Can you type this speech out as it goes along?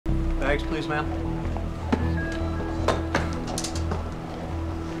Bags, please, ma'am.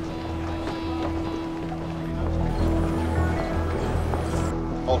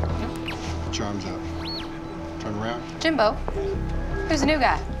 Hold it. Put your arms out. Turn around. Jimbo, who's the new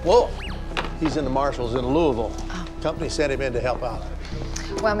guy? Wolf. He's in the Marshals in Louisville. Oh. Company sent him in to help out.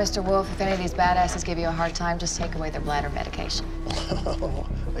 Well, Mr. Wolf, if any of these badasses give you a hard time, just take away their bladder medication.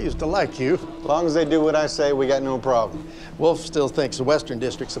 I used to like you. As long as they do what I say, we got no problem. Wolf still thinks the Western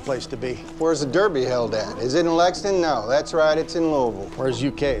District's the place to be. Where's the Derby held at? Is it in Lexington? No, that's right, it's in Louisville. Where's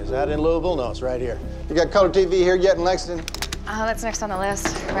UK? Is that in Louisville? No, it's right here. You got color TV here yet in Lexington? That's next on the list,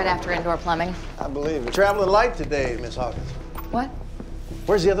 right after indoor plumbing. I believe it. Traveling light today, Miss Hawkins. What?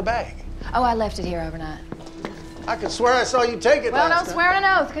 Where's the other bag? Oh, I left it here overnight. I could swear I saw you take it Well, last don't swear on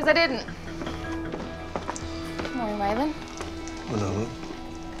an oath, because I didn't. Good morning, Raylan. Winona.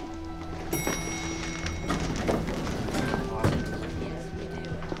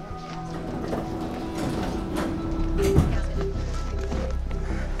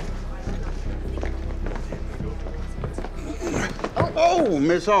 Oh,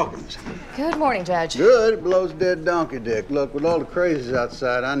 Miss Hawkins. Good morning, Judge. Good. It blows dead donkey dick. Look, with all the crazies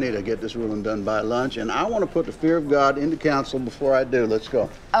outside, I need to get this ruling done by lunch, and I want to put the fear of God into council before I do. Let's go.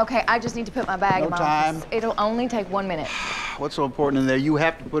 Okay, I just need to put my bag in my time. office. It'll only take 1 minute. What's so important in there? You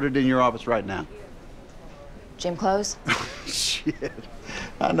have to put it in your office right now. Gym clothes? Shit.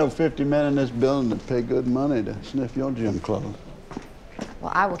 I know 50 men in this building that pay good money to sniff your gym clothes.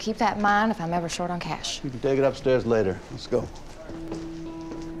 Well, I will keep that in mind if I'm ever short on cash. You can take it upstairs later. Let's go.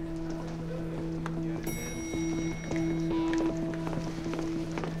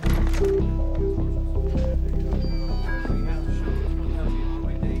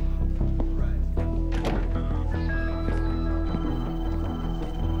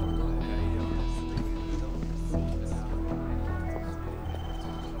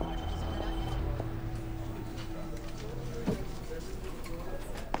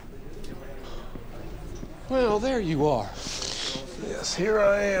 Well, there you are. Yes, here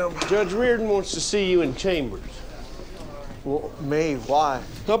I am. Judge Reardon wants to see you in chambers. Well, me? Why?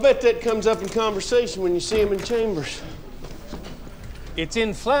 I'll bet that comes up in conversation when you see him in chambers. It's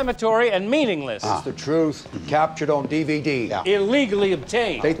inflammatory and meaningless. It's the truth. Captured on DVD. Yeah. Illegally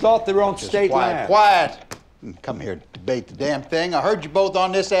obtained. They thought they were on state land. Quiet. Come here to debate the damn thing. I heard you both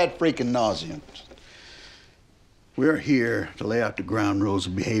on this ad freaking nauseum. We're here to lay out the ground rules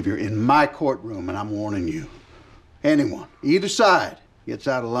of behavior in my courtroom, and I'm warning you. Anyone, either side, gets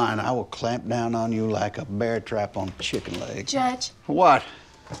out of line, I will clamp down on you like a bear trap on chicken legs. Judge. What?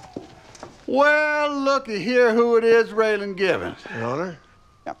 Well, looky here who it is, Raylan Givens. Your Honor?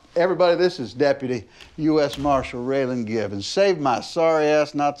 Now, everybody, this is Deputy U.S. Marshal Raylan Givens. Saved my sorry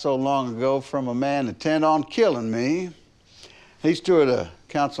ass not so long ago from a man intent on killing me. These two are the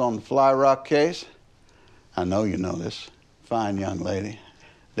counsel on the Fly Rock case. I know you know this. Fine young lady.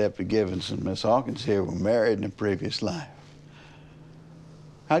 Deputy Givens and Miss Hawkins here were married in a previous life.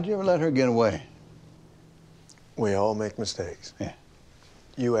 How'd you ever let her get away? We all make mistakes. Yeah.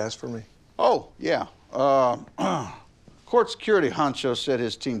 You asked for me? Oh, yeah. Court security honcho said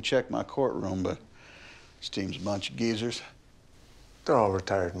his team checked my courtroom, but his team's a bunch of geezers. They're all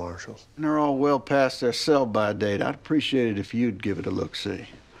retired marshals. And they're all well past their sell-by date. I'd appreciate it if you'd give it a look-see.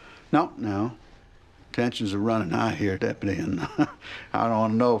 No. Tensions are running high here, Deputy, and I don't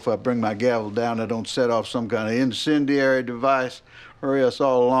want to know if I bring my gavel down, I don't set off some kind of incendiary device, hurry us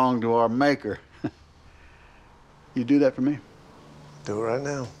all along to our maker. You do that for me? Do it right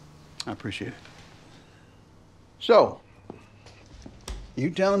now. I appreciate it. So, you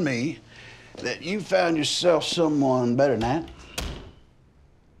telling me that you found yourself someone better than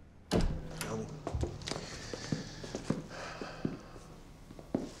that?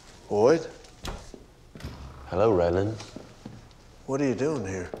 Boyd? Hello, Raylan. What are you doing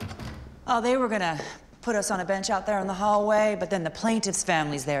here? Oh, they were gonna put us on a bench out there in the hallway, but then the plaintiff's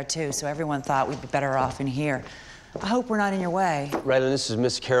family's there too, so everyone thought we'd be better off in here. I hope we're not in your way. Raylan, this is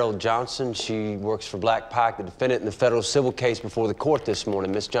Miss Carol Johnson. She works for Black Pike, the defendant in the federal civil case before the court this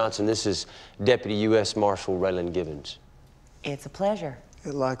morning. Miss Johnson, this is Deputy U.S. Marshal Raylan Givens. It's a pleasure.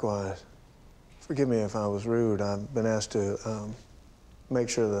 Likewise. Forgive me if I was rude. I've been asked to make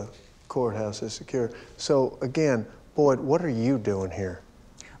sure the courthouse is secure. So, again, Boyd, what are you doing here?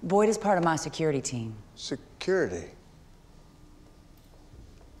 Boyd is part of my security team. Security?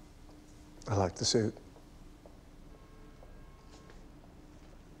 I like the suit.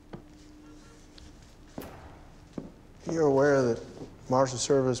 You're aware that Marshals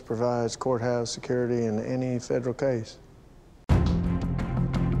Service provides courthouse security in any federal case?